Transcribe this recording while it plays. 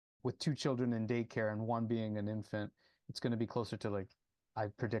with 2 children in daycare and one being an infant, it's going to be closer to like, I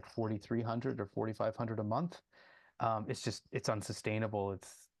predict 4,300 or 4,500 a month. It's unsustainable.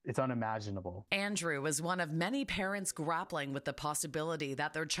 It's unimaginable. Andrew is one of many parents grappling with the possibility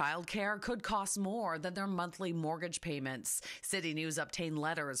that their childcare could cost more than their monthly mortgage payments. City News obtained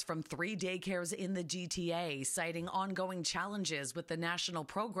letters from 3 daycares in the GTA citing ongoing challenges with the national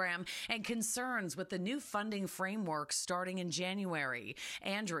program and concerns with the new funding framework starting in January.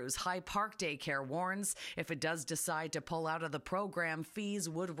 Andrew's High Park Daycare warns if it does decide to pull out of the program, fees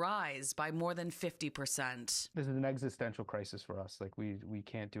would rise by more than 50%. This is an existential crisis for us. Like we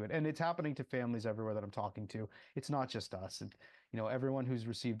can't do it. And it's happening to families everywhere that I'm talking to. It's not just us. And, everyone who's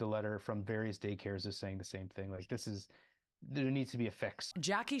received a letter from various daycares is saying the same thing. Like there needs to be a fix.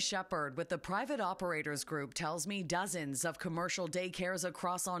 Jackie Shepard with the Private Operators Group tells me dozens of commercial daycares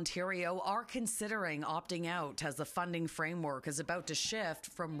across Ontario are considering opting out as the funding framework is about to shift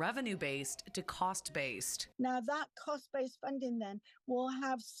from revenue-based to cost-based. Now that cost-based funding then will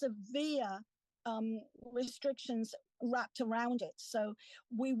have severe restrictions wrapped around it. So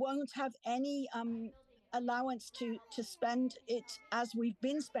we won't have any allowance to spend it as we've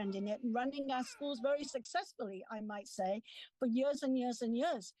been spending it, running our schools very successfully, I might say, for years and years and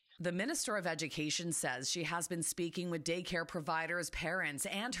years. The Minister of Education says she has been speaking with daycare providers, parents,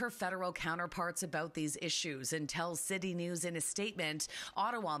 and her federal counterparts about these issues and tells City News in a statement,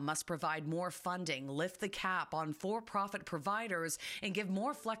 Ottawa must provide more funding, lift the cap on for-profit providers, and give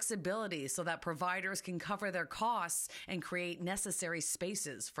more flexibility so that providers can cover their costs and create necessary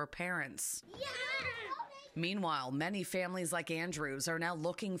spaces for parents. Yeah! Meanwhile, many families like Andrew's are now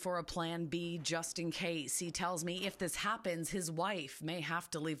looking for a plan B just in case. He tells me if this happens, his wife may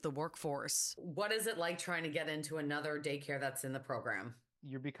have to leave the workforce. What is it like trying to get into another daycare that's in the program?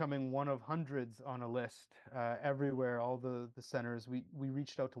 You're becoming one of hundreds on a list everywhere, all the centers. We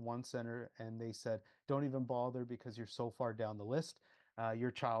reached out to one center and they said, don't even bother because you're so far down the list.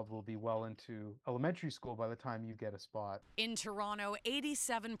 Your child will be well into elementary school by the time you get a spot. In Toronto,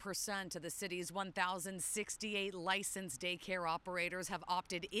 87% of the city's 1,068 licensed daycare operators have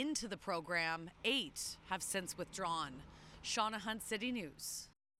opted into the program. 8 have since withdrawn. Shauna Hunt, City News.